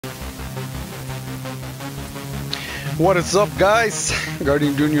What is up, guys?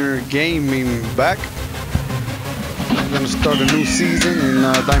 Guardian Junior Gaming back. I'm gonna start a new season in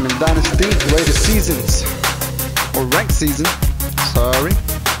Diamond Dynasty, rated seasons or ranked season. Sorry.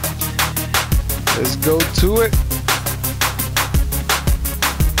 Let's go to it.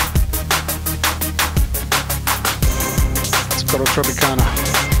 Let's go to Tropicana.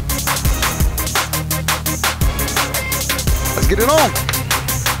 Let's get it on.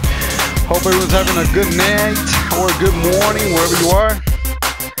 Hope everyone's having a good night or a good morning wherever you are.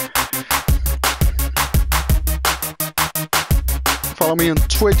 Follow me on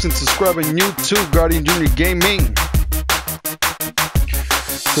Twitch and subscribe on YouTube, Guardian Junior Gaming.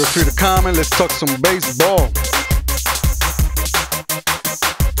 Feel free to comment. Let's talk some baseball.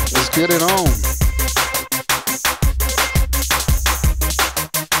 Let's get it on.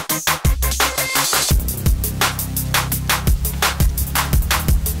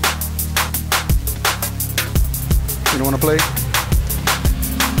 You don't want to play?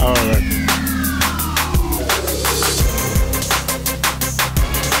 All right.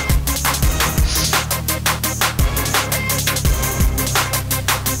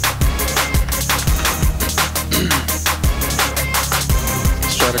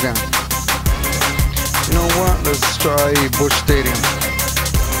 Let's try it again. You know what? Let's try Busch Stadium.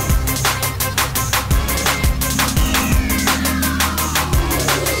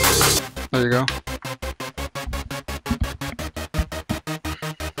 There you go.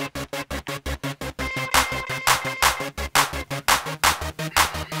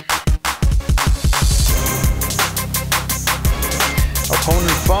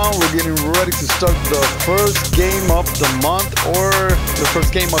 Opponent found. We're getting ready to start the first game of the month or the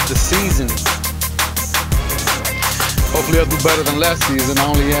first game of the season. Hopefully I'll do better than last season. I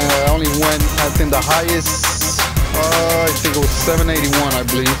only went, I think the highest, I think it was 781, I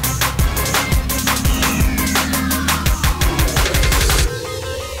believe.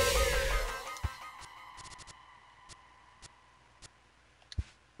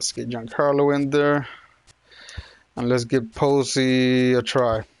 Let's get Giancarlo in there. And let's give Posey a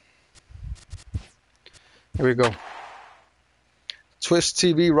try. Here we go. Twitch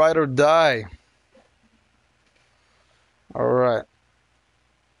TV, ride or die. All right.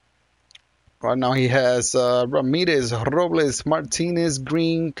 Right now he has Ramirez, Robles, Martinez,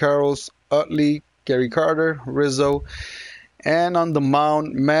 Green, Carlos, Utley, Gary Carter, Rizzo, and on the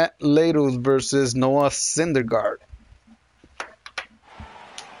mound, Matt Latos versus Noah Syndergaard.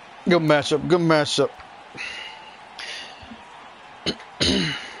 Good matchup. Good matchup.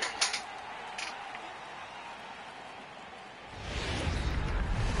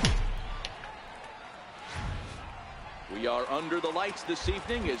 We are under the lights this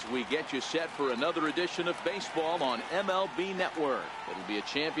evening as we get you set for another edition of baseball on MLB Network. It'll be a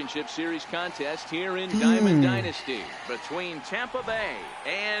championship series contest here in Diamond Dynasty between Tampa Bay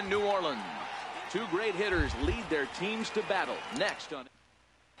and New Orleans. Two great hitters lead their teams to battle. Next on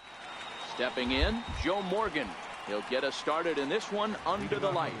stepping in, Joe Morgan. He'll get us started in this one under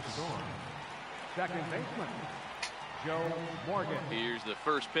the lights. Second baseman, Joe Morgan. Here's the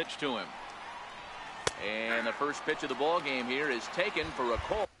first pitch to him. And the first pitch of the ball game here is taken for a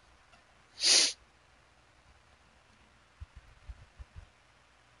call.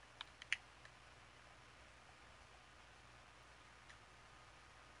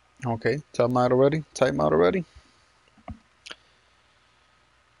 Okay, time out already. Time out already.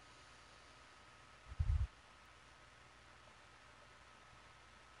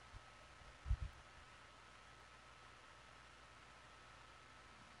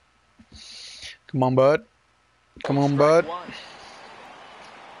 Come on, bud. Come on, bud.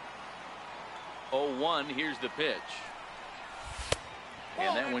 0-1, here's the pitch.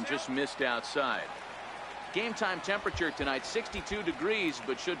 And that one just missed outside. Game time temperature tonight, 62 degrees,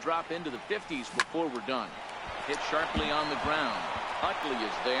 but should drop into the 50s before we're done. Hit sharply on the ground. Utley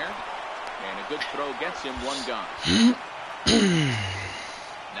is there. And a good throw gets him one gone.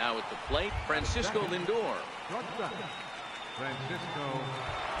 Now at the plate, Francisco Lindor.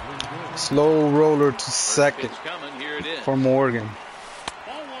 Slow roller to second for Morgan.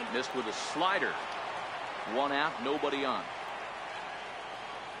 Missed with a slider. One out, nobody on.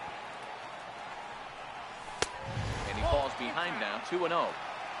 And he falls behind now, 2-0.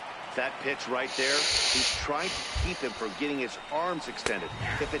 That pitch right there, he's trying to keep him from getting his arms extended.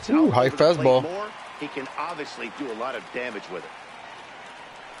 If it's high fastball. More, he can obviously do a lot of damage with it.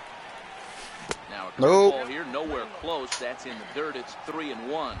 Now a curveball here, nowhere close. That's in the dirt. It's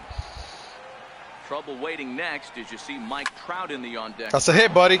 3-1. Trouble waiting next as you see Mike Trout in the on deck. That's a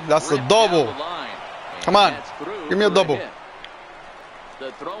hit, buddy. That's a double. Come on, give me a double.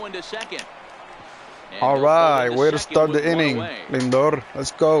 The throw into second. And All he'll right, pull into way to second start the with one inning, away. Lindor.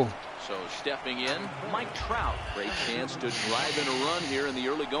 Let's go. So stepping in, Mike Trout. Great chance to drive in a run here in the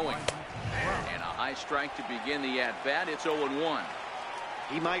early going. And a high strike to begin the at-bat. It's 0-1.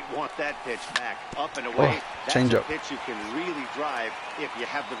 He might want that pitch back, up and away. That's change a up. pitch you can really drive if you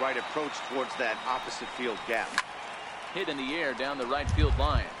have the right approach towards that opposite field gap. Hit in the air down the right field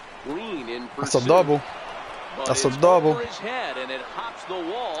line. Green in pursuit. That's a double. But That's a it's double. over his head, and it hops the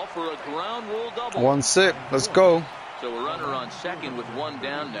wall for a ground rule double. 1-6. Let's go. So a runner on second with one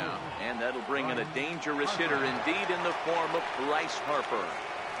down now. And that'll bring in a dangerous hitter indeed in the form of Bryce Harper.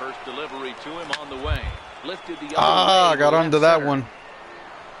 First delivery to him on the way. Lifted the other way Got to under left that center. one.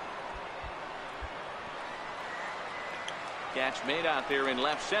 Catch made out there in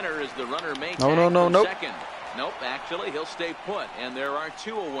left center as the runner may No, tag no, no, from nope. second. Nope, actually he'll stay put, and there are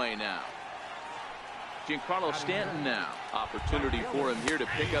two away now. Giancarlo Stanton now. Opportunity for him here to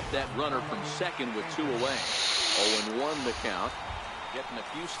pick up that runner from second with two away. 0-1 the count. Getting a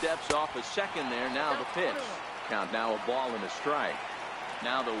few steps off of second there. Now the pitch. Count now a ball and a strike.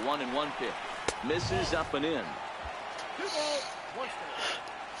 Now the 1-1 pitch. Misses up and in.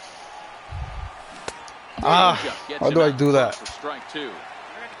 Why do I do that? For strike two.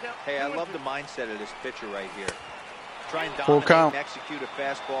 Hey, I love the mindset of this pitcher right here. Try and Full dominate count. and execute a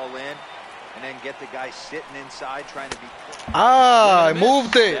fastball in, and then get the guy sitting inside trying to be. I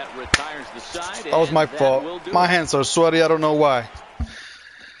moved it. That retires the side, That was and my that fault. will do My it. hands are sweaty. I don't know why.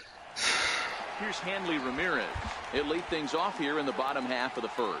 Here's Hanley Ramirez. He'll lead things off here in the bottom half of the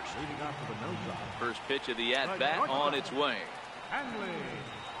first. Leading off to the no side. First pitch of the at-bat on its way. Hanley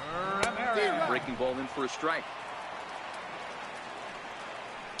Ramirez. Breaking ball in for a strike.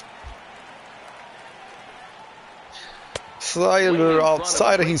 Slider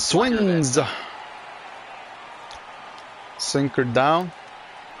outside and he swings. Sinker down.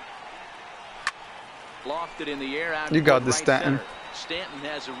 Lofted in the air out You got toward this, right Stanton. center. Stanton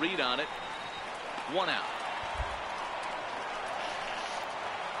has a read on it. One out.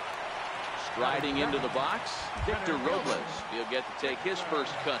 Striding into the box, Victor Robles. He'll get to take his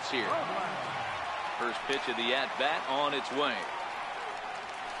first cuts here. First pitch of the at-bat on its way.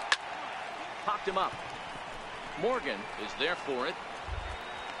 Popped him up. Morgan is there for it.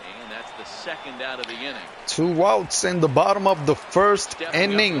 And that's the second out of the inning. 2 outs in the bottom of the first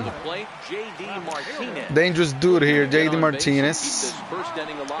Stepping inning. up to the plate, J.D. Martinez. Dangerous dude here, Get J.D. on base and keep Martinez. this first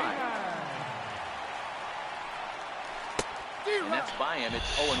inning alive. And that's by him.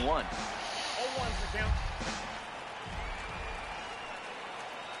 It's 0-1.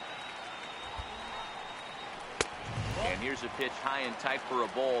 And here's a pitch high and tight for a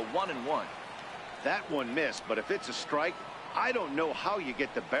ball. 1-1. That one missed, but if it's a strike, I don't know how you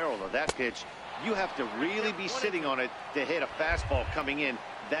get the barrel of that pitch. You have to really be sitting on it to hit a fastball coming in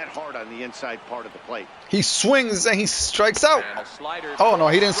that hard on the inside part of the plate. He swings and he strikes out. And a slider. Oh no,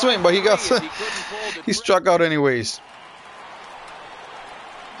 he didn't swing, but he got He couldn't pull the he struck out anyways.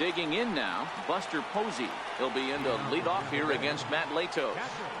 Digging in now, Buster Posey. He'll be in to lead off here against Matt Latos.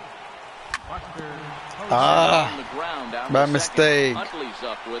 On the ground out bad to mistake. second. Utley's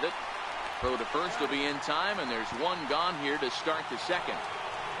up with it. Throw to first will be in time, and there's one gone here to start the second.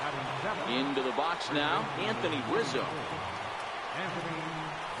 Into the box now, Anthony Rizzo. And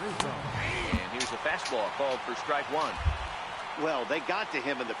here's a fastball called for strike one. Well, they got to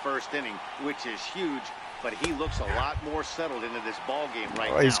him in the first inning, which is huge, but he looks a lot more settled into this ball game right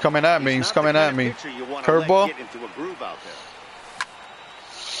now. He's coming at me. He's not coming the at kind me. of pitcher you want to let Curveball. get into a groove out there.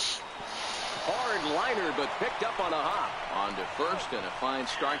 Hard liner, but picked up on a hop. On to first, and a fine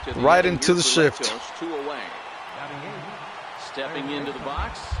start to the Right inning into here the for shift. Latos, 2 away. Stepping into the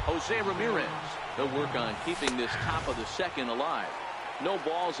box, Jose Ramirez. They'll work on keeping this top of the second alive. No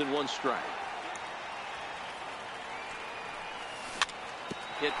balls and 1 strike.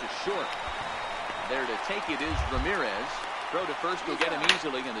 Hit to short. There to take it is Ramirez. Throw to first will get him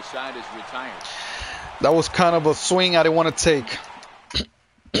easily, and the side is retired. That was kind of a swing I didn't want to take.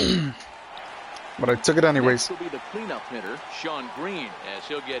 But I took it anyways. Next will be the cleanup hitter, Sean Green, as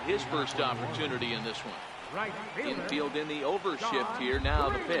he'll get his first opportunity in this one. Infield in the overshift here. Now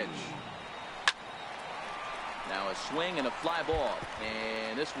the pitch. Now a swing and a fly ball.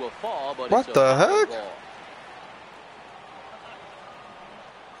 And this will fall, but What it's a the foul heck? ball.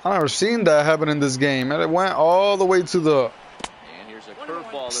 I've never seen that happen in this game. And it went all the way to the And here's a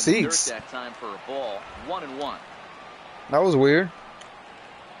curveball in the seats. dirt that time for a ball. 1-1. That was weird.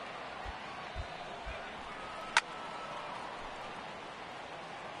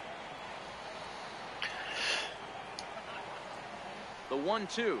 The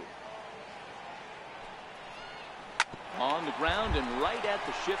 1-2. On the ground and right at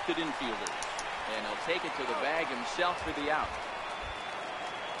the shifted infielders. And he'll take it to the bag himself for the out.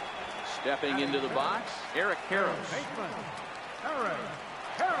 Stepping into the box, Eric Karros. Eric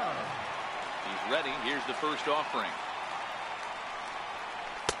Karros. He's ready. Here's the first offering.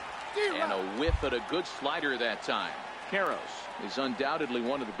 And a whiff at a good slider that time. Karros is undoubtedly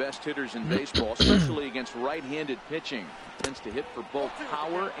one of the best hitters in baseball, especially against right-handed pitching. Tends to hit for both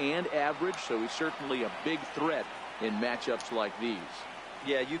power and average, so he's certainly a big threat in matchups like these.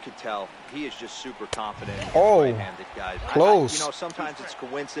 Yeah, you can tell he is just super confident in right-handed guys. Close. You know, sometimes it's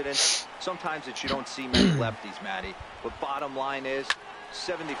coincidence. Sometimes it's you don't see many lefties, Matty. But bottom line is,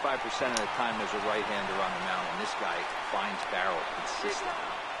 75% of the time there's a right-hander on the mound, and this guy finds barrel consistently.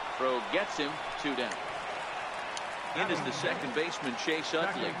 Throw gets him, 2 down. In is the second baseman, Chase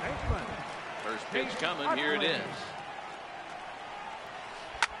Utley. First pitch coming, here it is.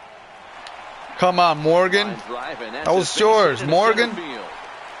 Come on, Morgan. That was yours, Morgan.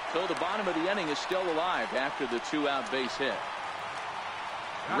 So the bottom of the inning is still alive after the 2-out base hit.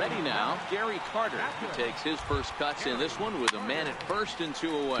 Ready now, Gary Carter, who takes his first cuts in this one with a man at first and 2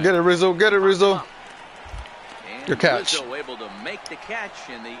 away. Get it, Rizzo. Get it, Rizzo. And Good catch. Rizzo able to make the catch,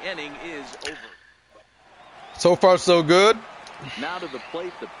 and the inning is over. So far, so good. Now to the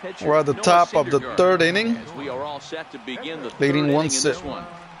plate, the pitcher. We're at the top of the third inning. As we are all set to begin the third Leading inning 1-0. in this one.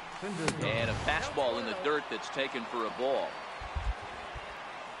 And a fastball in the dirt that's taken for a ball.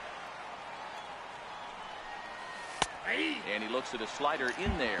 And he looks at a slider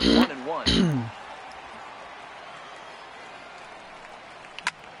in there, 1-1.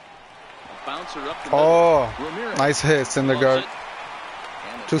 A bouncer up the middle. Oh, Ramirez nice hit, Syndergaard.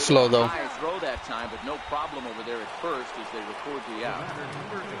 Too slow, though. High throw that time, but no problem over there at first as they record the out.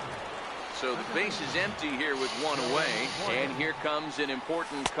 So the base is empty here with 1 away, and here comes an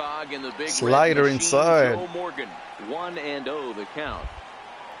important cog in the big Slider red machine, inside. Joe Morgan, 1-0 the count.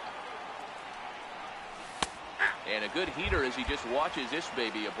 And a good heater as he just watches this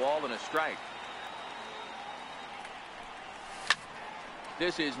baby, a ball and a strike.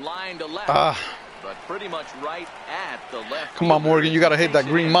 This is line to left, but pretty much right at the left. Come on, Morgan, you got to hit that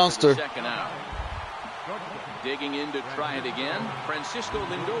green monster. Second out. Digging in to try it again, Francisco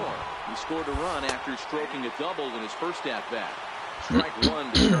Lindor. He scored a run after stroking a double in his first at-bat. Strike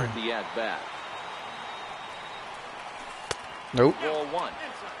 1 to start the at-bat. Nope. Ball 1.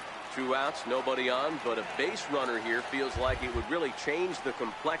 2 outs, nobody on, but a base runner here feels like it would really change the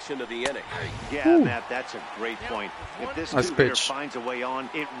complexion of the inning. Yeah, Matt, that's a great point. If this Nice two-hitter pitch. finds a way on,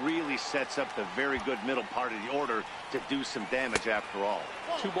 it really sets up the very good middle part of the order to do some damage after all.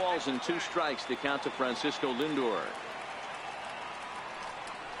 2 balls and 2 strikes to count to Francisco Lindor.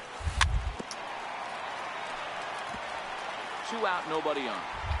 Two out, nobody on.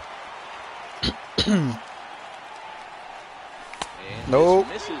 Nope.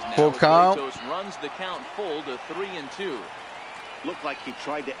 Full count. Runs the count full to 3-2. Looked like he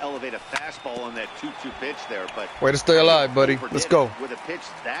tried to elevate a fastball on that 2-2 pitch there, but Way to stay alive, buddy. Let's go. With a pitch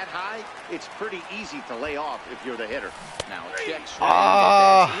that high, it's pretty easy to lay off if you're the hitter. Now check swing.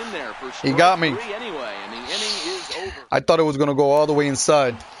 Ah, In there for he got me. 3 anyway, and the inning is over. I thought it was going to go all the way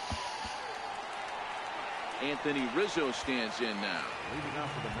inside. Anthony Rizzo stands in now. Leading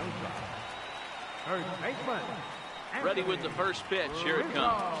off with a no-drop. First baseman. Ready with the first pitch. Here it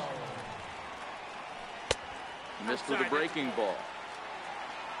comes. Missed with a breaking ball.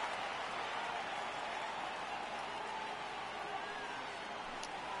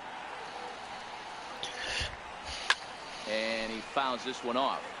 And he fouls this one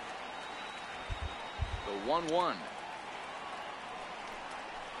off. The 1-1.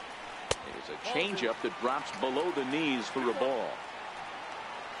 It is a changeup that drops below the knees for a ball.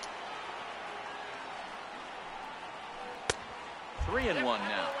 Three and 1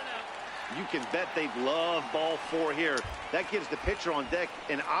 now. You can bet they'd love ball 4 here. That gives the pitcher on deck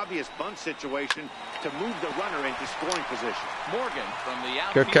an obvious bunt situation to move the runner into scoring position. Morgan from the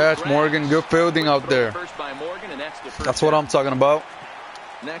outfield. Good catch, Morgan. Good fielding out there. First by Morgan, and that's what I'm talking about.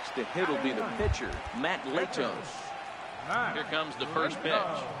 Next to hit will be the pitcher, Matt Latos. Here comes the first pitch.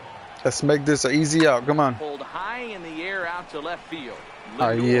 Let's make this an easy out. Come on. Pulled high in the air out to left field.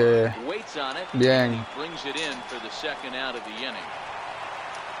 Yeah. Waits on it. Bien. He brings it in for the second out of the inning.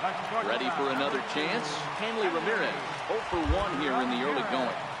 Ready for another chance. Hanley Ramirez 0 for 1 here in the early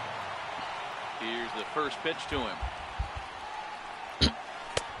going. Here's the first pitch to him.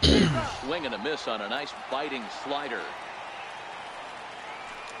 Swing and a miss on a nice biting slider.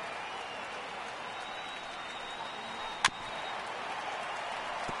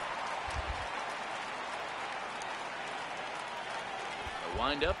 The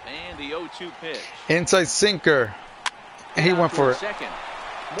windup and the 0-2 pitch. Inside sinker. He went for it. Second.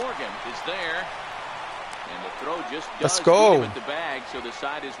 Morgan is there. And the throw just Let's does go. beat him at the bag, so the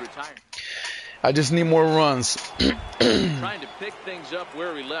side is retired. I just need more runs. Trying to pick things up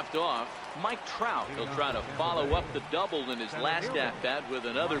where he left off. Mike Trout will try to follow up the double in his last at-bat with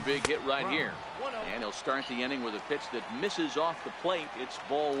another big hit right here. And he'll start the inning with a pitch that misses off the plate. It's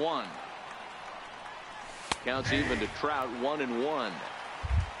ball one. Counts even to Trout, 1-1.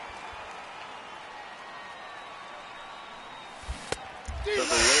 Took a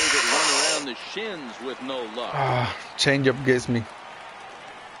wave that run around the shins with no luck. Changeup gets me.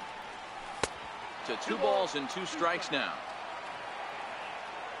 To 2 balls and 2 strikes now.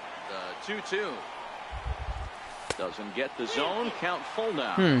 The 2-2. Doesn't get the zone. Count full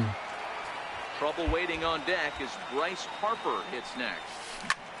now. Trouble waiting on deck as Bryce Harper hits next.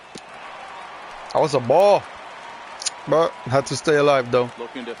 That was a ball. But had to stay alive though.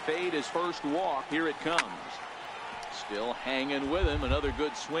 Looking to fade his first walk. Here it comes. Still hanging with him. Another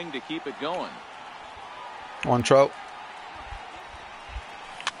good swing to keep it going. One Trout.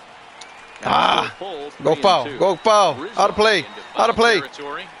 Go foul. Go foul. Out of play. Out of play.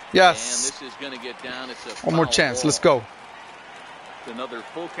 Yes. And this is going to get down. It's a one more chance. Let's go. Another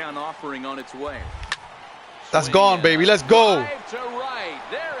full count offering on its way. That's gone, baby. Let's go. Right to right.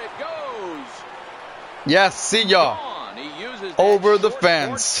 There it goes. Yes, see ya. Over the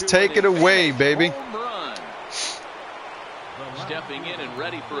fence. Take it away, baby. Stepping in and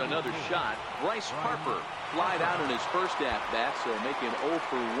ready for another shot. Bryce Harper flied out in his first at-bat, so making 0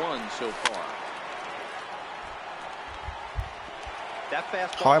 for 1 so far.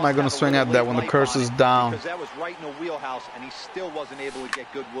 How am I going to swing at that when the cursor's down? Because that was right in the wheelhouse, and he still wasn't able to get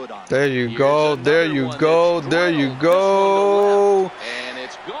good wood on it. There you go. There you go. There you go. And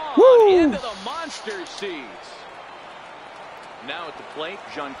it's gone. Woo. Into the monster seats. Now at the plate,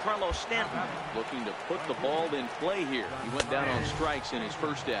 Giancarlo Stanton looking to put the ball in play here. He went down on strikes in his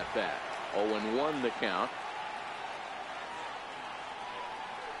first at-bat. 0-1 the count.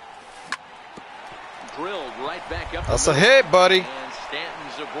 Drilled right back up. That's a hit, buddy. And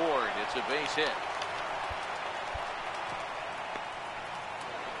Stanton's aboard. It's a base hit.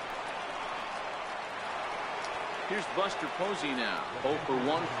 Here's Buster Posey now. 0 for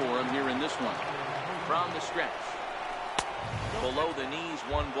 1 for him here in this one. From the stretch. Below the knees,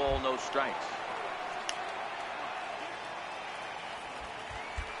 1 ball, no strikes.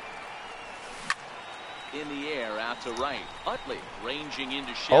 In the air, out to right. Utley ranging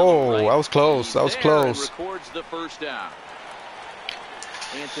into shallow right. That was close. That was close. Records the first out.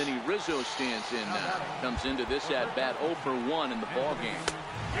 Anthony Rizzo stands in now. Comes into this at bat 0 for 1 in the ball game.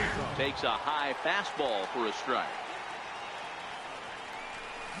 Takes a high fastball for a strike.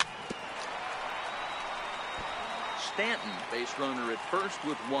 Stanton, base runner at first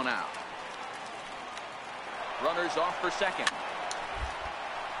with 1 out. Runners off for second.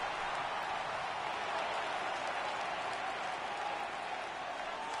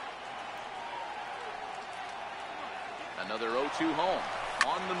 Another 0-2 home.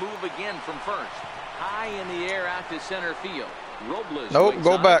 On the move again from first. High in the air out to center field. Robles. Nope,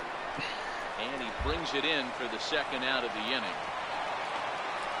 go back. And he brings it in for the second out of the inning.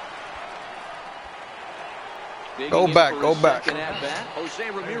 Go back, go back. At bat, Jose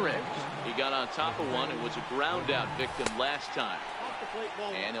Ramirez. He got on top of one and was a ground out victim last time.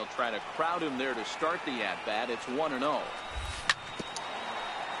 And he'll try to crowd him there to start the at bat. It's 1-0.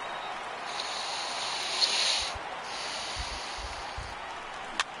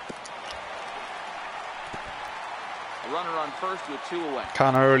 Runner on first with 2 away.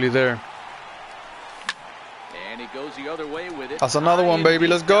 Kind of early there. And he goes the other way with it. That's another one, baby.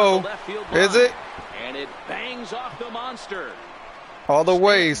 Let's go. Is it? And it bangs off the monster. All the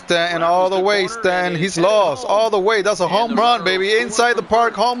way, Stan. All the way, Stan. He's lost. All the way. That's a home run, baby. Inside the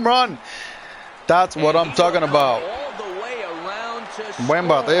park, home run. That's what I'm talking about. All the way around to Buen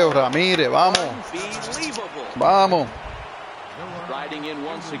bateo, Ramírez. Vamos. Unbelievable. Vamos. Riding in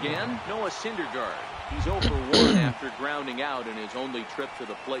once again, Noah Syndergaard. He's 0 for 1 after grounding out in his only trip to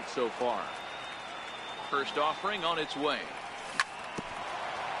the plate so far. First offering on its way.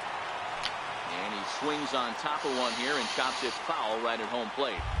 And he swings on top of one here and chops it foul right at home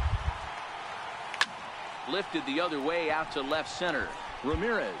plate. Lifted the other way out to left center.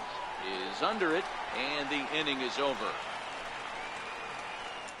 Ramirez is under it, and the inning is over.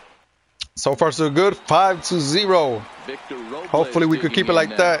 So far, so good. 5-0. Hopefully, we could keep it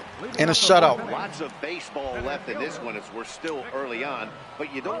like that in a shutout. Lots of baseball left in this one as we're still early on,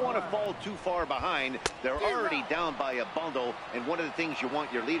 but you don't want to fall too far behind. They're already down by a bundle, and one of the things you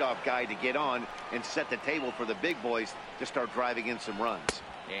want your leadoff guy to get on and set the table for the big boys to start driving in some runs.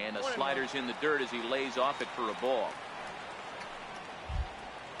 And a slider's in the dirt as he lays off it for a ball.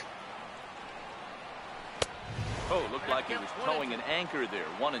 Oh, looked like he was towing an anchor there.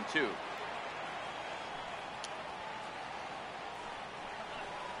 1-2.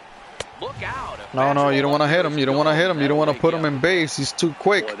 Look out. No, you don't want to hit him. You don't want to hit him. You don't want to put him in base. He's too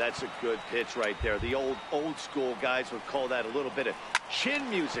quick. Boy, that's a good pitch right there. The old school guys would call that a little bit of chin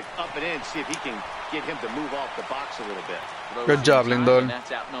music up and in. See if he can get him to move off the box a little bit. Good job, Lindor.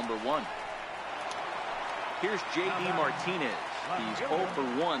 That's out number 1. Here's J.D. Martinez. He's 0 for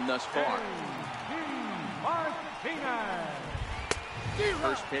 1 thus far.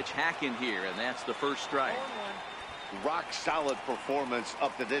 First pitch hack in here, and that's the first strike. Rock solid performance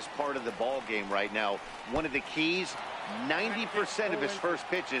up to this part of the ball game right now. One of the keys, 90% of his first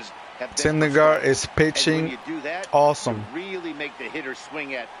pitches have been. Syndergaard is pitching you do that, awesome. Really make the hitter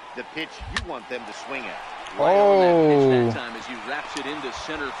swing at the pitch you want them to swing at. Right on that pitch that time as he wraps it into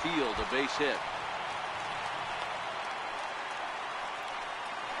center field, a base hit.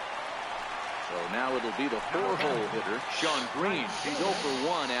 So now it'll be the 4-hole hitter, Sean Green. He's 0 for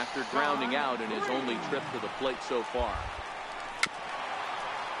 1 after grounding out in his only trip to the plate so far.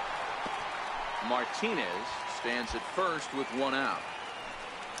 Martinez stands at first with 1 out.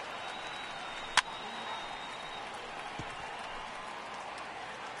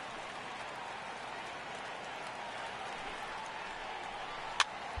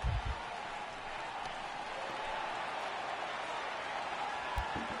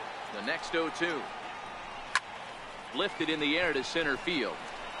 The next 0-2. Lifted in the air to center field.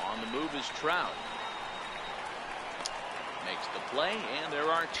 On the move is Trout. Makes the play, and there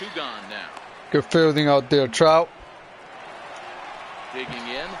are 2 gone now. Good fielding out there, Trout. Digging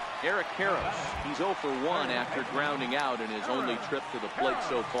in, Eric Karros. He's 0 for 1 after grounding out in his only trip to the plate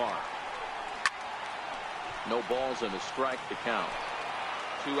so far. No balls and a strike to count.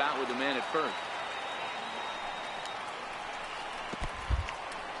 2 out with a man at first.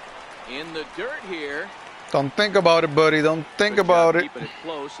 In the dirt here. Don't think about it, buddy. Don't think about it. Keeping it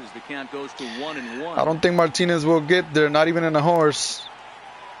close as the count goes to 1-1. I don't think Martinez will get there, not even in a horse.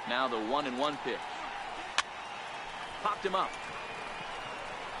 Now the 1-1 pitch. Popped him up.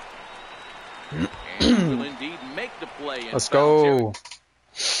 And will indeed make the play. Let's go.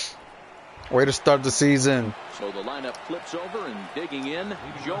 Way to start the season. So the lineup flips over and digging in,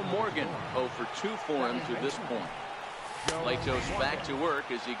 Joe Morgan. 0 for 2 for him to this point. Lato's back to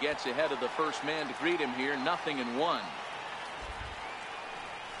work as he gets ahead of the first man to greet him here. 0-1.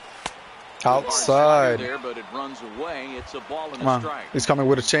 Outside. There, but it runs away. It's a ball and Come a on. strike. He's coming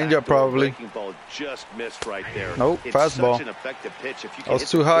with a changeup probably. Breaking ball just missed right there. Nope, it's fastball. Such an effective pitch. If you can That was hit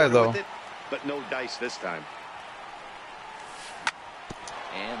too the high corner though. with it, but no dice this time.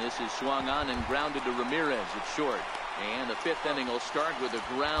 And this is swung on and grounded to Ramirez at short. And the 5th inning will start with a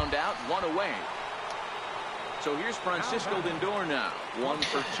ground out, 1 away. So here's Francisco Lindor now. 1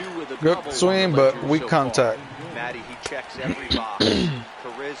 for 2 with a double. Good swing, but weak contact. Matty, he checks every box.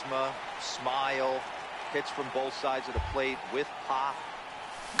 Charisma, smile, hits from both sides of the plate with pop,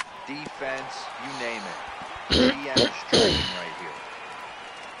 defense, you name it. He has striking right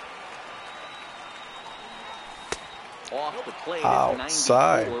here. Off the plate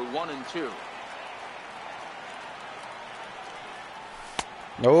Outside. at 94, 1-2.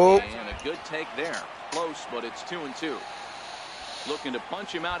 Nope. And a good take there. Close, but it's 2-2. Looking to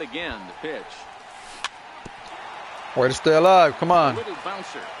punch him out again. The pitch. Way to stay alive. Come on. A little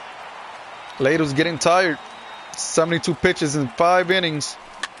bouncer. Lato's getting tired. 72 pitches in 5 innings.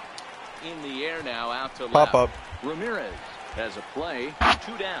 In the air now, out to Pop left. up. Ramirez has a play.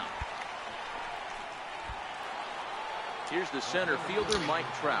 2 down. Here's the center fielder, Mike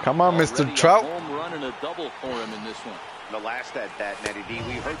Trout. Come on, Mr. Already Trout. A home run and a double for him in this one. The last at bat, Matty D,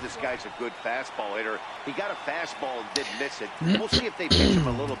 we heard this guy's a good fastball hitter. He got a fastball and didn't miss it. We'll see if they pitch him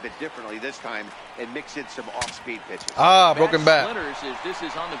a little bit differently this time and mix in some off-speed pitches. Broken bat. Splinters as this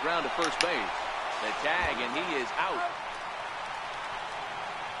is on the ground to first base. The tag, and he is out.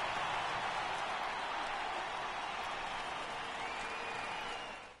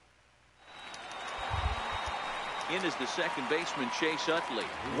 In is the second baseman, Chase Utley.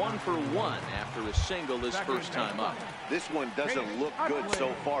 1 for 1 after a single his first time up. This one doesn't look good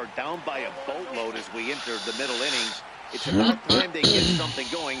so far. Down by a boatload as we enter the middle innings. It's about time they get something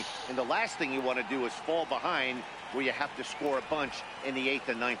going. And the last thing you want to do is fall behind where you have to score a bunch in the 8th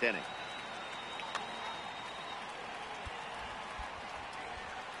and 9th inning.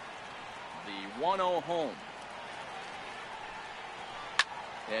 The 1-0 home.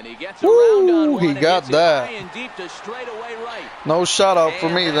 And he gets around on one. He got that. High and deep to straightaway right. No shot out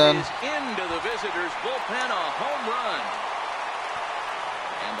for me And then. that is into the visitors' bullpen, a home run.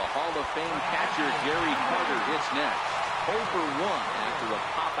 And the Hall of Fame catcher Gary Carter hits next. 0 for 1 after after a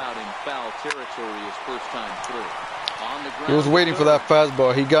pop out in foul territory his first time through. On the ground, He was waiting for that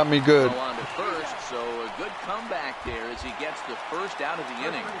fastball. He got me good. On to first, so a good comeback there as he gets the first out of the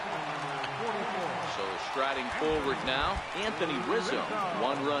inning. So striding forward now, Anthony Rizzo.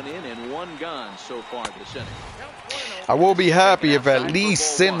 1 run in and 1 gone so far this inning. I will be happy if at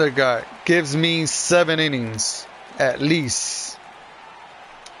least Syndergaard gives me 7 innings. At least.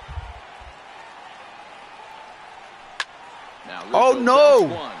 Now Rizzo Oh no!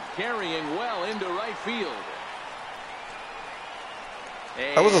 one, carrying well into right field.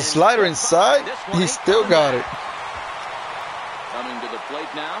 That was a slider inside. He still got it. Coming to the plate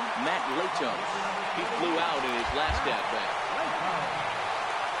now, Matt Latos. He flew out in his last at bat.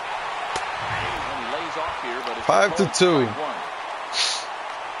 And he lays off here, but it's 5-2.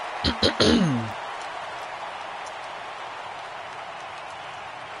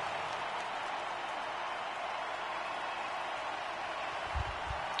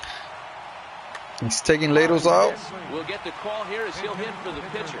 He's taking Latos out. We'll get the call here as he'll hit for the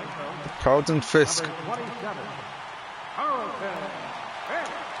pitcher. Carlton Fisk.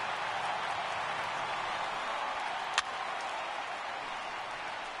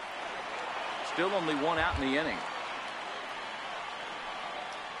 Still only 1 out in the inning.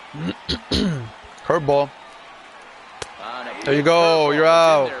 Curveball. There you go. You're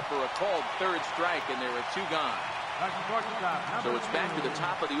out. There for a called 3rd strike, and there were 2 gone. So it's back to the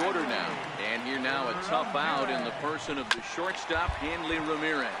top of the order now. And here now a tough out in the person of the shortstop, Hanley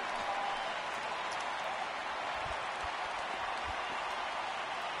Ramirez.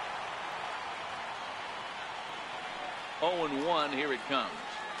 Oh, and 1, here it comes.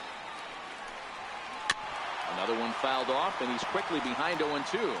 Another one fouled off, and he's quickly behind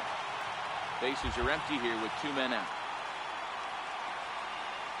 0-2. Bases are empty here with 2 men out.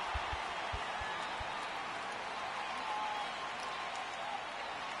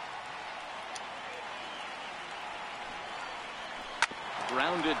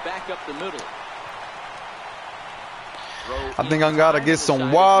 Grounded back up the middle. I think I gotta get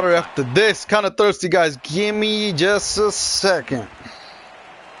some water after this. Kind of thirsty, guys. Give me just a second.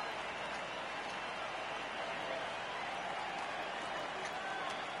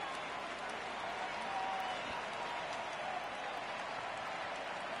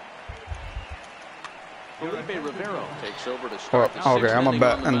 Felipe Rivero takes over to start the okay, I'm a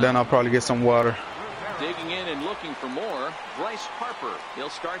bat, and then I'll probably get some water. Digging in and looking for more, Bryce Harper. He'll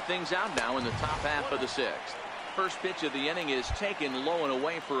start things out now in the top half of the 6th. First pitch of the inning is taken low and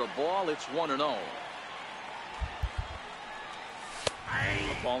away for a ball. It's 1-0.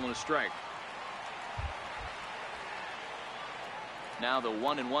 A ball and a strike. Now the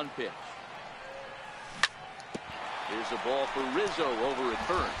 1-1 pitch. Here's a ball for Rizzo over at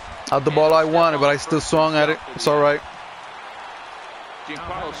first. Not the ball I wanted, but I still swung at it. It's all right.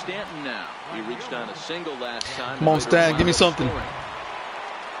 Giancarlo Stanton now. He reached on a single last time. Come on, Stan, give me something.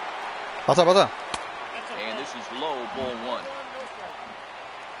 Pasa, pasa. And this is low, ball 1.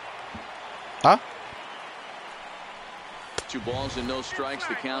 Huh? 2 balls and no strikes.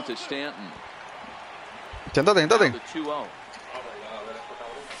 The count to Stanton. Siéntate, siéntate. The 2-0.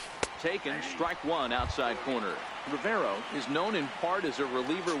 Taken, strike 1 outside corner. Rivero is known in part as a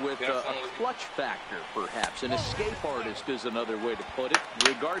reliever with a clutch factor, perhaps. An escape artist is another way to put it.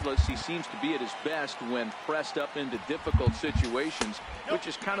 Regardless, he seems to be at his best when pressed up into difficult situations, which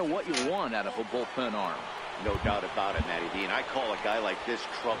is kind of what you want out of a bullpen arm. No doubt about it, Matty D. And I call a guy like this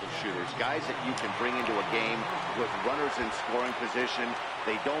troubleshooters. Guys that you can bring into a game with runners in scoring position.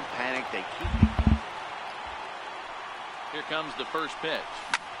 They don't panic. They keep. Here comes the first pitch.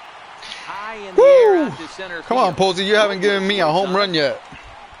 High in the air out to center field. Come on, Posey, you haven't given me a home run yet.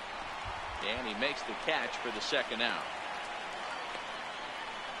 And he makes the catch for the 2nd out.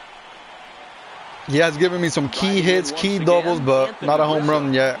 He has given me some key hits, key doubles, but not a home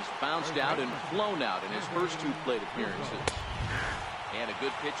run yet. He's bounced out and flown out in his first 2 plate appearances. And a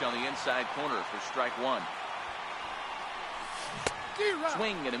good pitch on the inside corner for strike 1.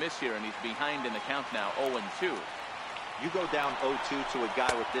 Swing and a miss here, and he's behind in the count now, 0-2. You go down 0-2 to a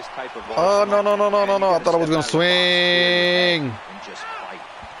guy with this type of Oh, no. I thought I was going to swing. And just fight.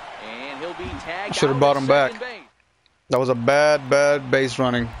 And he'll be tagged. Should have brought him back. That was a bad base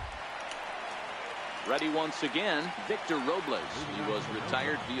running. Ready once again, Victor Robles. He was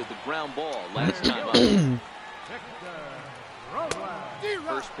retired via the ground ball last time out.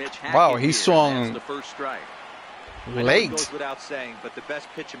 First pitch. Wow, he swung the first strike. Late. It goes without saying, but the best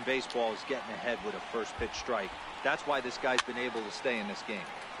pitch in baseball is getting ahead with a first pitch strike. That's why this guy's been able to stay in this game,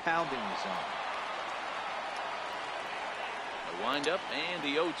 pounding the zone. The windup and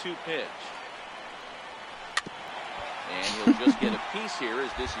the 0-2 pitch. And he'll just get a piece here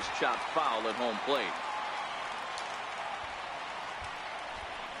as this is chopped foul at home plate.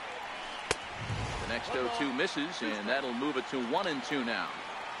 The next 0-2 misses, and that'll move it to 1-2 now.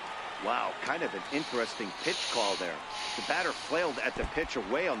 Wow, kind of an interesting pitch call there. The batter flailed at the pitch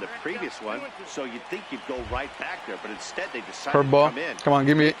away on the previous one, so you'd think you'd go right back there, but instead they decided to come in. Come on,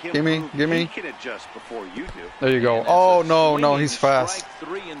 give me. He can adjust before you do. There you go. Oh, no, he's fast. Strike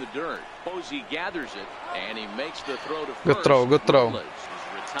three in the dirt. Posey gathers it, and he makes the throw to first. Good throw, good throw. He's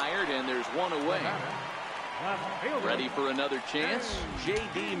retired, and there's one away. Ready for another chance,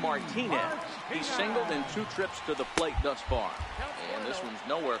 J.D. Martinez. He's singled in 2 trips to the plate thus far. And this one's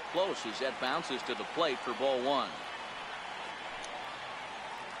nowhere close as that bounces to the plate for ball 1.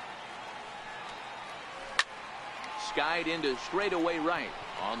 Skied into straightaway right.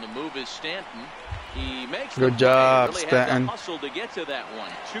 On the move is Stanton. He makes good job, really Stanton. Had to hustle to get to that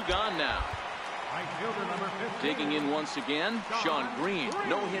one. 2 gone now. Digging in once again, Sean Green.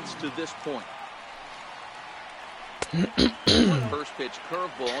 No hits to this point. First pitch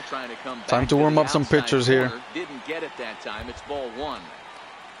curveball trying to come back. Time to warm up some pitchers here. Didn't get it that time. It's ball 1.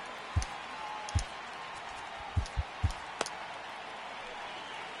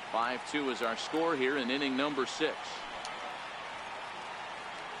 (5-2) is our score here in inning number 6.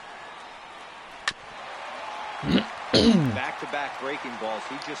 Back-to-back breaking balls.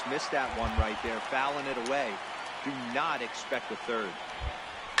 He just missed that one right there, fouling it away. Do not expect a third.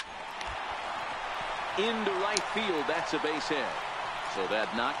 Into right field, that's a base hit. So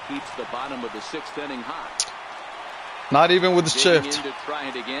that knock keeps the bottom of the 6th inning hot. Not even with the shift. In to try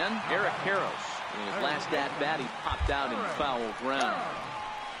it again, Eric Karros. In his last at-bat, he popped out in foul ground.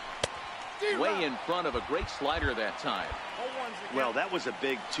 Way in front of a great slider that time. Well, that was a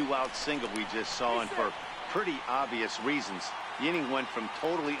big 2-out single we just saw, and for pretty obvious reasons. The inning went from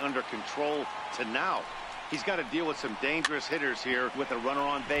totally under control to now. He's got to deal with some dangerous hitters here with a runner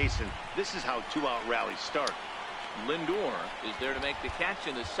on base, and this is how 2-out rallies start. Lindor is there to make the catch,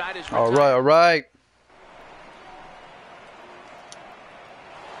 and the side is retired. All right.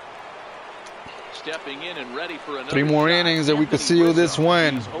 Stepping in and ready for another 3 more shot. innings that we could seal this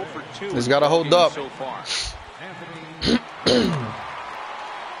win. He's got to hold up. So far. He's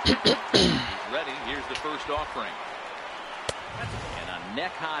ready. Here's the first offering. And a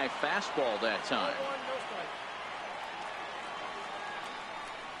neck-high fastball that time.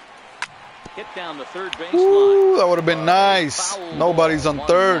 Hit down the third base line. That would have been nice. Nobody's on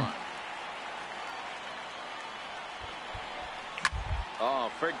third.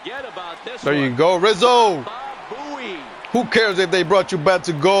 Oh, forget about this. There you go, Rizzo. Bowie. Who cares if they brought you back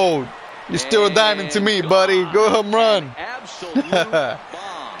to gold? You're still a diamond to me, buddy. Go home run. Absolute bomb.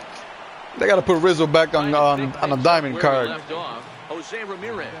 They got to put Rizzo back on a diamond card. Jose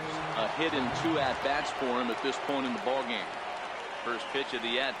Ramirez, a hit in 2 at-bats for him at this point in the ballgame. First pitch of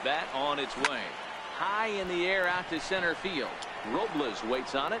the at-bat on its way. High in the air out to center field. Robles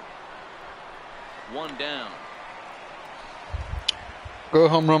waits on it. 1 down.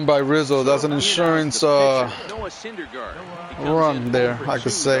 Good home run by Rizzo. That's an insurance run there, I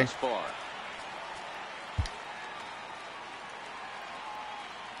could say.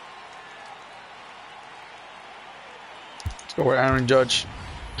 Let's go with Aaron Judge.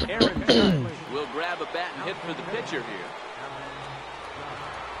 Aaron Judge will grab a bat and hit for the pitcher here.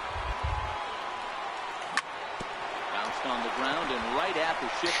 Bounced on the ground and right at the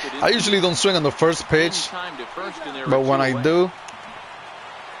shifted. I usually don't swing on the first pitch, but when I do,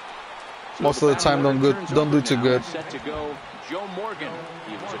 most of the time don't do too good. Set to go, Joe Morgan.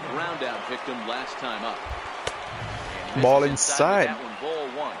 He was a ground out victim last time up. Ball inside. That one, ball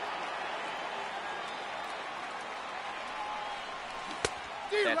 1.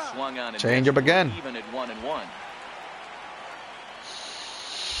 That swung on and change up again. Even at 1-1.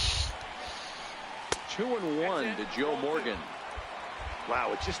 2-1 to Joe Morgan.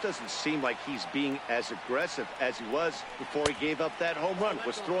 Wow, it just doesn't seem like he's being as aggressive as he was before he gave up that home run.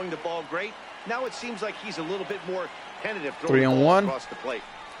 Was throwing the ball great. Now it seems like he's a little bit more tentative throwing the ball across the plate.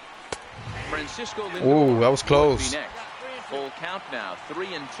 Francisco Lindor. Ooh, that was close. Full count now,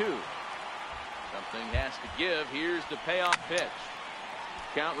 3-2. Something has to give. Here's the payoff pitch.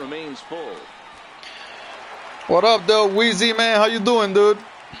 Count remains full. What up, though, Wheezy, man? How you doing, dude?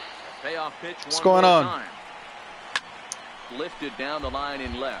 Payoff pitch. What's going on? Time. Lifted down the line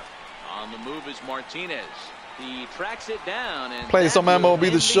in left. On the move is Martinez. He tracks it down and play some MLB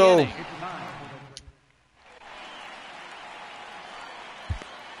The Show.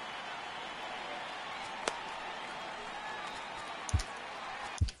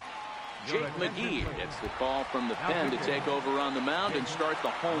 Jake McGee gets the call from the pen to take over on the mound and start the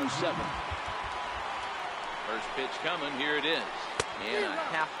home 7th. First pitch coming. Here it is. And a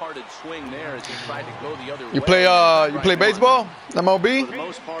half-hearted swing there as he tried to go the other way. You play baseball? MLB? For the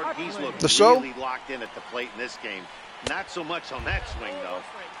most part, he's looked The show? really locked in at the plate in this game. Not so much on that swing, though.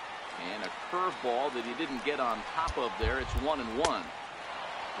 And a curveball that he didn't get on top of there. It's 1-1.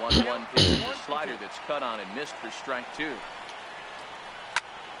 1-1 pitch to the slider that's cut on and missed for strike 2.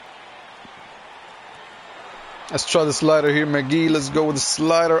 Let's try the slider here, McGee. Let's go with the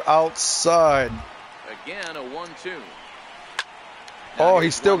slider outside. Again, a 1-2. Oh,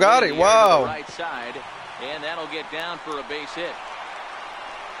 he still got it. Wow. Right side, and that'll get down for a base hit.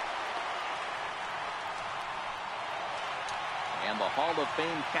 And the Hall of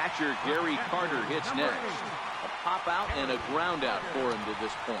Fame catcher Gary Carter hits next. A pop out and a ground out for him to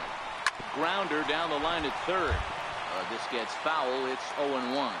this point. Grounder down the line at third. This gets foul. It's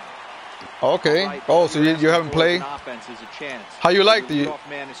 0-1. Okay. Oh, so you haven't played? How you liked it?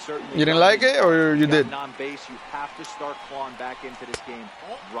 You didn't like it, or you did? On base, you have to start clawing back into this game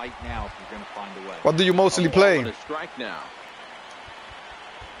right now if you're going to find a way. What do you mostly play? A strike now.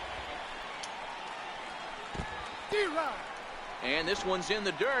 And this one's in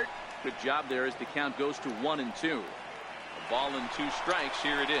the dirt. Good job there as the count goes to 1-2. A ball and 2 strikes.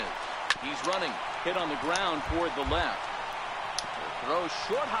 Here it is. He's running. Hit on the ground toward the left. Throw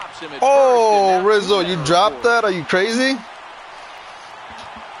short hops him at oh, Rizzo, you dropped that? Are you crazy?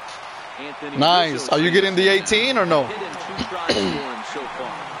 Nice. Are you getting the 18 or no? Hit in 2 tries for him so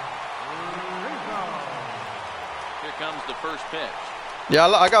far. Here comes the first pitch. Yeah,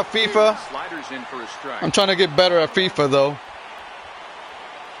 I got FIFA. Sliders in for a strike. I'm trying to get better at FIFA, though.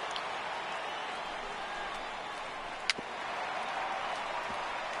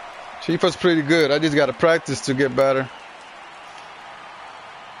 FIFA's pretty good. I just got to practice to get better.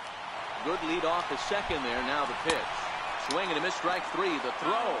 Good lead off the second there. Now the pitch. Swing and a miss, strike 3. The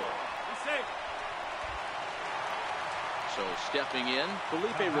throw. So stepping in,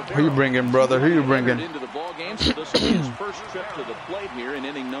 Felipe Rivera. Who you bringing, brother? Who you bringing? Into the ball game, so this will be his first trip to the plate here in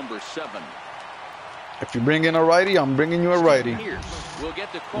inning number 7. If you bring in a righty, I'm bringing you a righty. We'll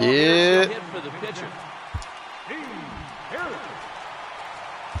get the call. Yeah. Hit for the pitcher.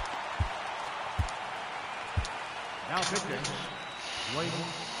 Now pitching, Wayne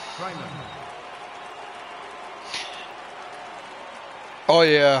Tryman. Oh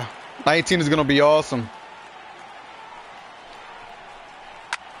yeah, 19 is gonna be awesome.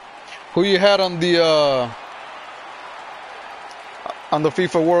 Who you had on the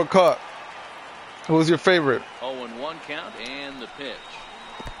FIFA World Cup? Who was your favorite? 0-1 count and the pitch.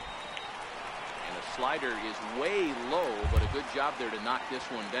 And the slider is way low, but a good job there to knock this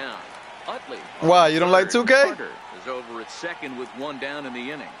one down. Utley. Why, you don't like 2K? Carter is over at second with 1 down in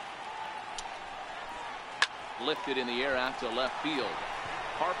the inning. Lifted in the air out to left field.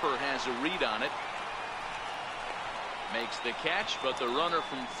 Harper has a read on it. Makes the catch, but the runner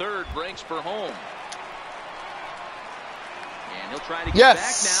from third breaks for home. And he'll try to get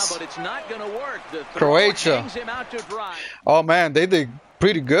back now, but it's not going to work. The throw Croatia. hangs him out to dry. Oh man, they did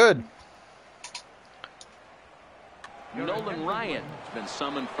pretty good. Nolan Ryan has been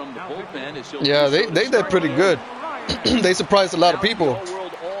summoned from the bullpen. As he'll Yeah, they did pretty good. They surprised a lot of people.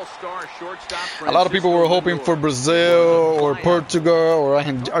 A lot of people were hoping for Brazil or Portugal or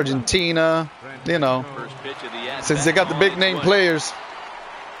Argentina, you know, since they got the big name players.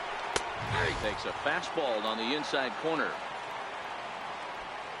 He takes a fastball on the inside corner.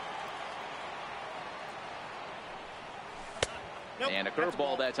 And a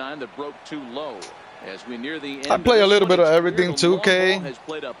curveball that time that broke too low. As we near the end, I play a little bit of everything, 2K,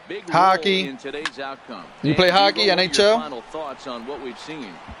 hockey. In today's outcome. You play hockey, NHL? Final thoughts on what we've seen.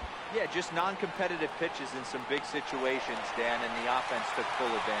 Yeah, just non-competitive pitches in some big situations, Dan, and the offense took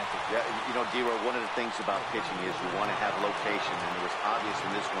full advantage. Yeah, you know, D-Roy, one of the things about pitching is you want to have location, and it was obvious in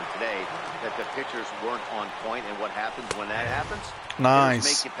this one today that the pitchers weren't on point, and what happens when that happens? Nice.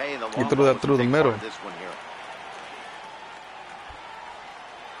 Make you pay in the long He threw that through the middle. This one here.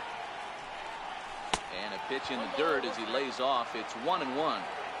 And a pitch in the dirt as he lays off. It's 1-1.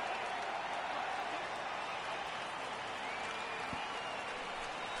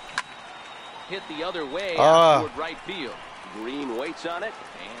 Hit the other way out toward right field. Green waits on it,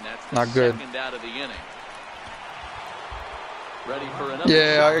 and that's the not good. Second out of the inning. Ready for another.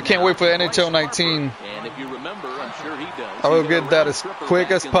 Yeah, I can't wait for NHL 19. And if you remember, I'm sure he does. I will get that as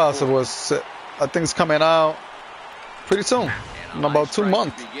quick as possible. I think it's coming out pretty soon, in about 2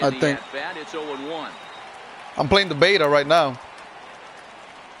 months, I think. It's 0-1. I'm playing the beta right now.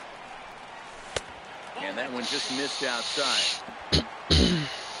 And that one just missed outside.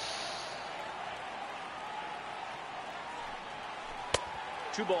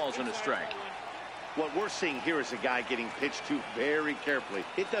 Two balls and a strike. What we're seeing here is a guy getting pitched to very carefully.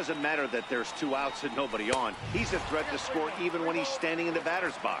 It doesn't matter that there's 2 outs and nobody on. He's a threat to score even when he's standing in the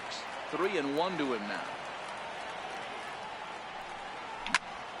batter's box. 3-1 to him now.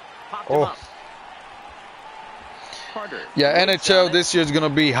 Popped him up. Carter. Yeah, NHL this year is going to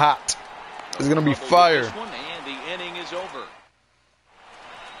be hot. It's going to be fire. And the inning is over.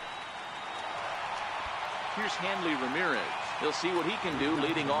 Here's Hanley Ramirez. He'll see what he can do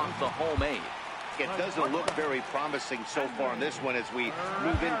leading off the home 8. It doesn't look very promising so far in this one as we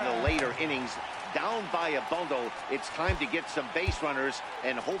move into the later innings. Down by a bundle, it's time to get some base runners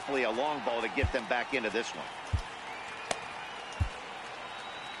and hopefully a long ball to get them back into this one.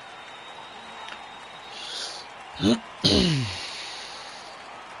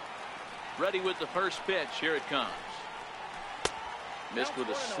 Ready with the first pitch. Here it comes. Missed with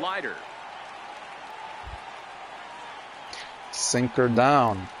a slider. Sinker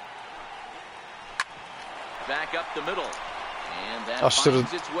down. Back up the middle. And that I should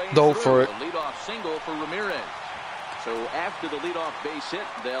finds its way have dove through. for it. A leadoff single for Ramirez. So after the leadoff base hit,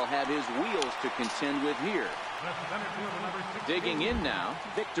 they'll have his wheels to contend with here. Digging in now,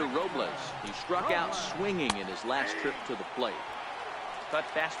 Victor Robles. He struck out swinging in his last trip to the plate. Cut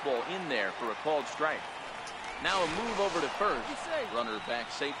fastball in there for a called strike. Now a move over to first. Runner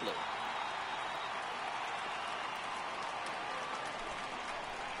back safely.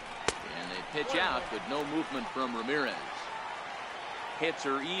 And they pitch out, but no movement from Ramirez. Hits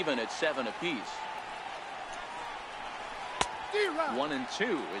are even at 7 apiece.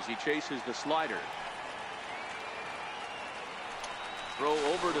 1-2 as he chases the slider. Throw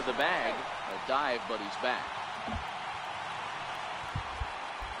over to the bag. A dive, but he's back.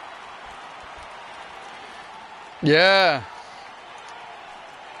 Yeah.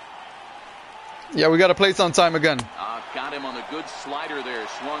 Yeah, we got to play sometime again. Got him on a good slider there.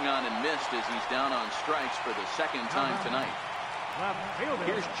 Swung on and missed as he's down on strikes for the second time tonight.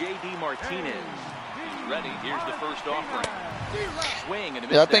 Here's J.D. Martinez. He's ready. Here's the first offering. Swing and a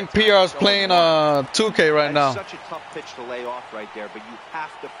miss. Yeah, I think PR is playing 2K right now. Such a tough pitch to lay off right there, but you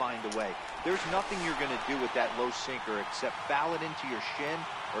have to find a way. There's nothing you're going to do with that low sinker except foul it into your shin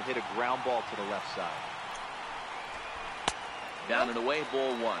or hit a ground ball to the left side. Down and away,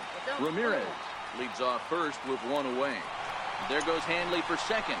 ball 1. Ramirez leads off first with 1 away. There goes Hanley for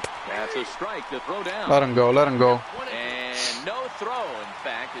second. That's a strike to throw down. Let him go. Let him go. And no throw, in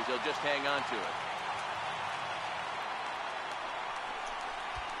fact, as he'll just hang on to it.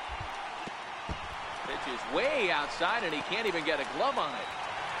 Pitch is way outside, and he can't even get a glove on it.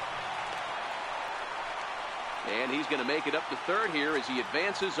 And he's going to make it up to third here as he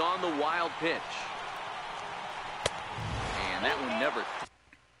advances on the wild pitch. And that one never.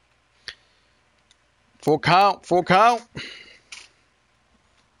 Full count. Full count.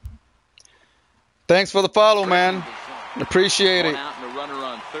 Thanks for the follow, man. Appreciate it. One out and a runner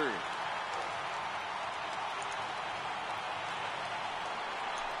on third.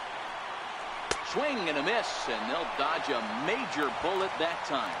 Swing and a miss, and they'll dodge a major bullet that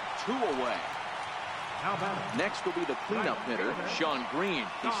time. 2 away. Next will be the cleanup hitter, Sean Green.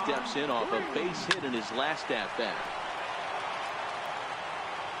 He steps in off a base hit in his last at-bat.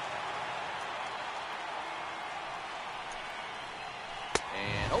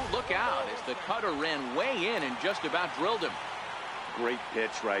 And oh, look out as the cutter ran way in and just about drilled him. Great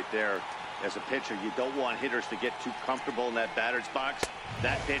pitch right there. As a pitcher, you don't want hitters to get too comfortable in that batter's box.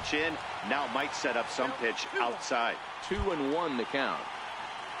 That pitch in now might set up some pitch outside. 2-1 to count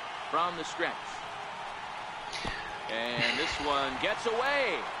from the stretch. And this one gets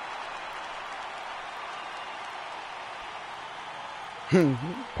away.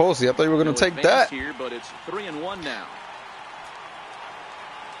 Posey, I thought you were going to take that. Here, but it's 3-1 now.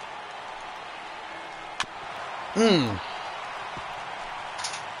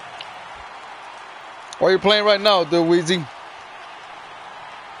 What are you playing right now, dude, Weezy?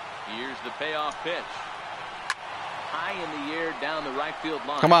 Here's the payoff pitch. High in the air down the right field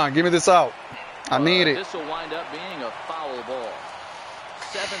line. Come on, give me this out. I need it. This will wind up being a foul ball.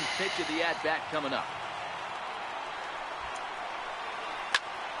 7th pitch of the at-bat coming up.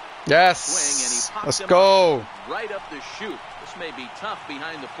 Yes. Swing, and he pops Let's him go. up right up the chute. This may be tough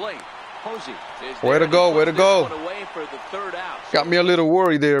behind the plate. Posey is Way to go, way to go. Away for the third out. Got me a little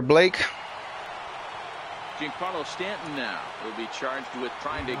worried there, Blake. Giancarlo Stanton now will be charged with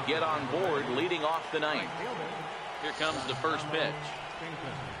trying to get on board leading off the 9th. Here comes the first pitch.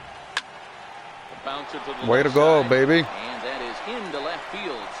 A bouncer to the Way to left go, side. baby. And that is into left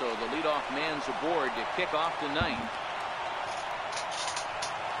field, so the leadoff man's aboard to kick off the 9th.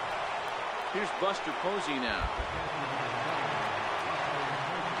 Here's Buster Posey now.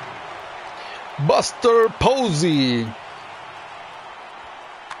 Buster Posey.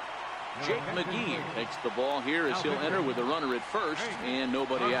 Jake McGee takes the ball here as he'll enter with a runner at first and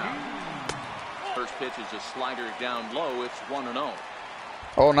nobody out. First pitch is a slider down low. It's 1-0.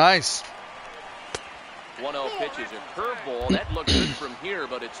 Oh, nice. 1-0 pitch is a curveball. That looks good from here,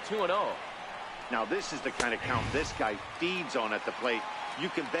 but it's 2-0. Now this is the kind of count this guy feeds on at the plate. You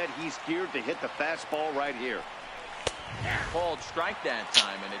can bet he's geared to hit the fastball right here. Called strike that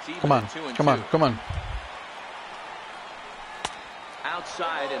time, and it's even Come on, at 2-2. come on.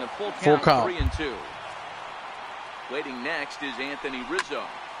 Outside and a full Full count, count. 3-2. Waiting next is Anthony Rizzo.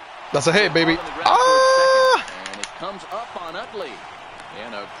 That's a hit, baby. On the ground towards second, and it comes up on Utley.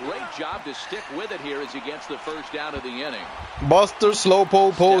 And a great job to stick with it here as he gets the first out of the inning. Buster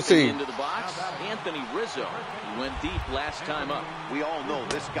Slowpoke Stepping Posey. into the box, Anthony Rizzo. He went deep last time up. We all know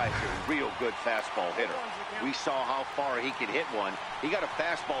this guy's a real good fastball hitter. We saw how far he could hit one. He got a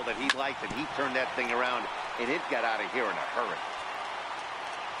fastball that he liked, and he turned that thing around, and it got out of here in a hurry.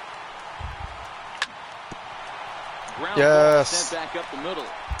 Ground Yes. ball sent back up the middle.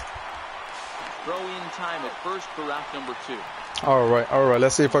 Throw in time at first for out number 2. All right.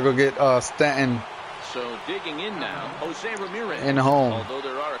 Let's see if I could get Stanton So digging in now, Jose Ramirez. in home. Although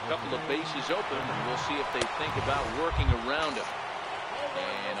there are a couple of bases open, we'll see if they think about working around him.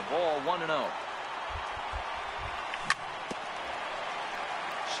 And a ball 1-0.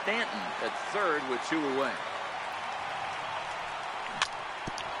 Stanton at third with 2 away.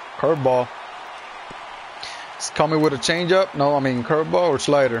 Curveball. It's coming with a changeup. No, I mean curveball or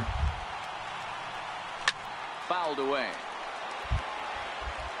slider. Fouled away.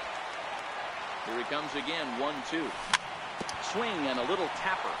 Here he comes again, 1-2. Swing and a little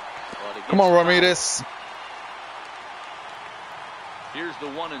tapper. But it Come gets on, fouled. Ramirez. Here's the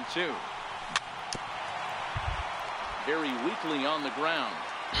 1-2. Very weakly on the ground.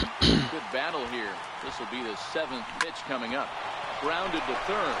 Good battle here. This will be the 7th pitch coming up. Grounded to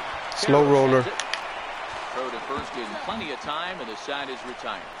third. Slow Harris roller. has it. Throw to first in plenty of time, and the side is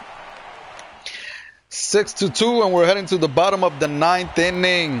retired. 6-2, and we're heading to the bottom of the 9th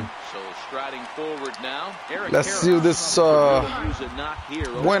inning. So striding forward now. Eric Let's Harris see this will use a knock here.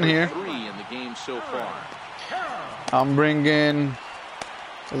 win over here. 3 in the game so far. I'm bringing.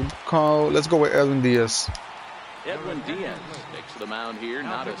 Let's go with Edwin Diaz. Edwin Diaz takes the mound here.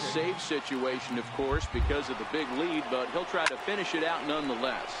 Not a safe situation, of course, because of the big lead, but he'll try to finish it out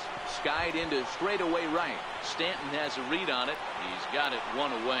nonetheless. Skied into straightaway right. Stanton has a read on it. He's got it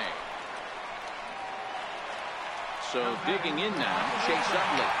 1 away. So digging in now, Chase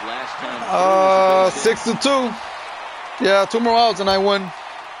Utley. Last time. 6-2. Yeah, 2 more outs and I win.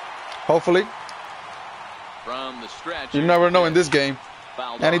 Hopefully. From the stretch. You never know in this game.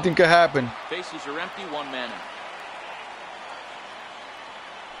 Fouled Anything off. could happen. Bases are empty, 1 man out.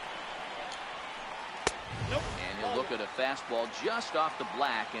 Nope. And he'll look at a fastball just off the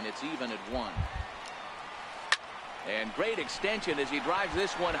black, and it's even at 1. And great extension as he drives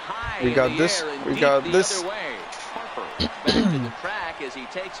this one high. We got in the this. air and We deep got the this. Other way. Harper back to the track as he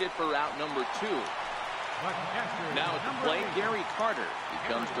takes it for out number 2. Now at the plate, Gary Carter.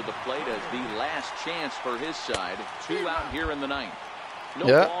 He comes to the plate as the last chance for his side. 2 out here in the 9th. No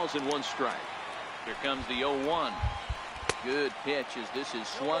balls and 1 strike. Here comes the 0-1. Good pitch as this is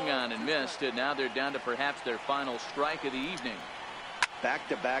swung on and missed. And now they're down to perhaps their final strike of the evening.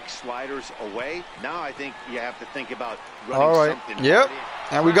 Back-to-back sliders away. Now I think you have to think about running All right. something. Yep.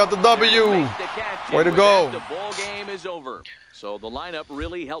 And we got the W. Way to go. The ball game is over. So the lineup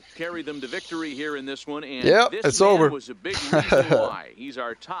really helped carry them to victory here in this one. And Yep, this it's man over. was a big reason why. He's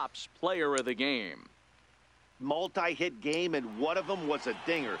our top player of the game. Multi-hit game, and one of them was a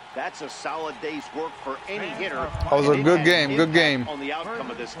dinger. That's a solid day's work for any hitter. That was a And it good had game, an good impact game. on the outcome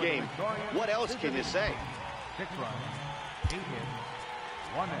of this game. What else can you say? 6 runs, 8 hits,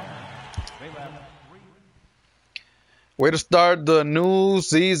 1 error. They left 3. Way to start the new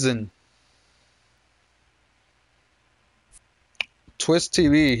season. Twist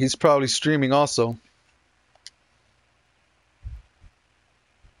TV. He's probably streaming also.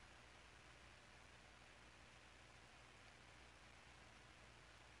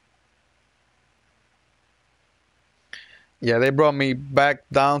 Yeah, they brought me back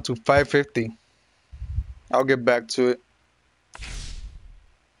down to 550. I'll get back to it.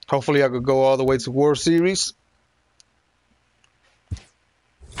 Hopefully I could go all the way to World Series.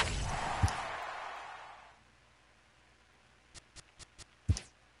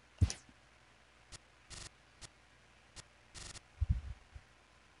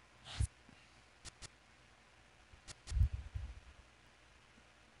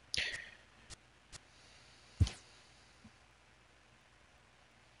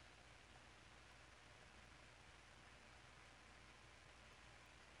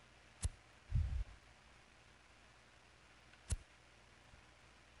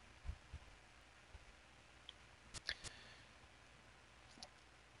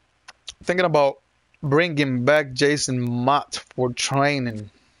 thinking about bringing back Jason Mott for training.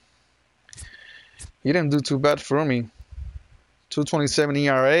 He didn't do too bad for me. 2.27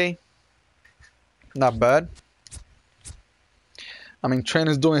 ERA. Not bad. I mean,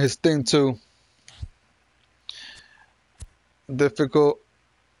 training's doing his thing too. Difficult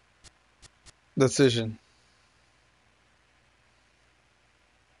decision.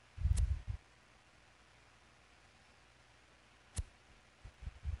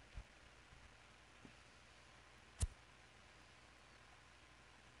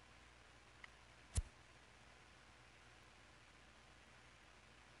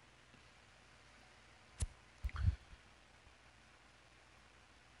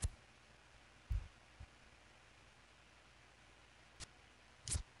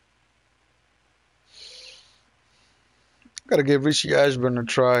 Gotta give Richie Ashburn a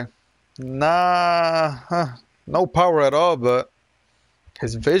try. No power at all, but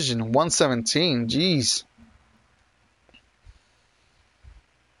his vision, 117, jeez.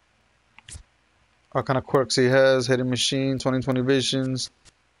 What kind of quirks he has, hitting machine, 20/20 visions.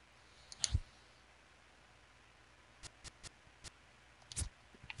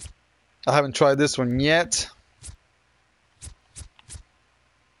 I haven't tried this one yet.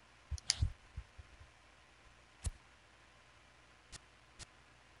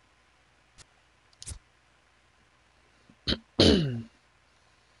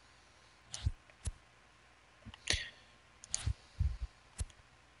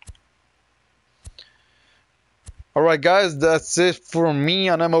 Alright guys, that's it for me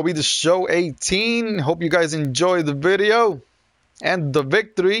on MLB The Show 18. Hope you guys enjoyed the video and the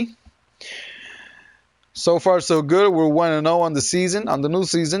victory. So far so good. We're 1-0 on the season, on the new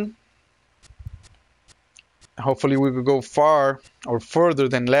season. Hopefully we could go far or further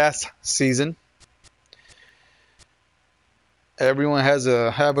than last season. Everyone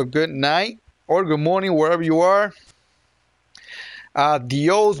have a good night or good morning wherever you are.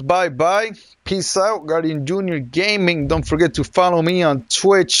 Adios, bye-bye. Peace out, Guardian Junior Gaming. Don't forget to follow me on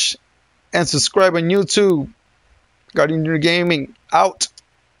Twitch and subscribe on YouTube. Guardian Junior Gaming, out.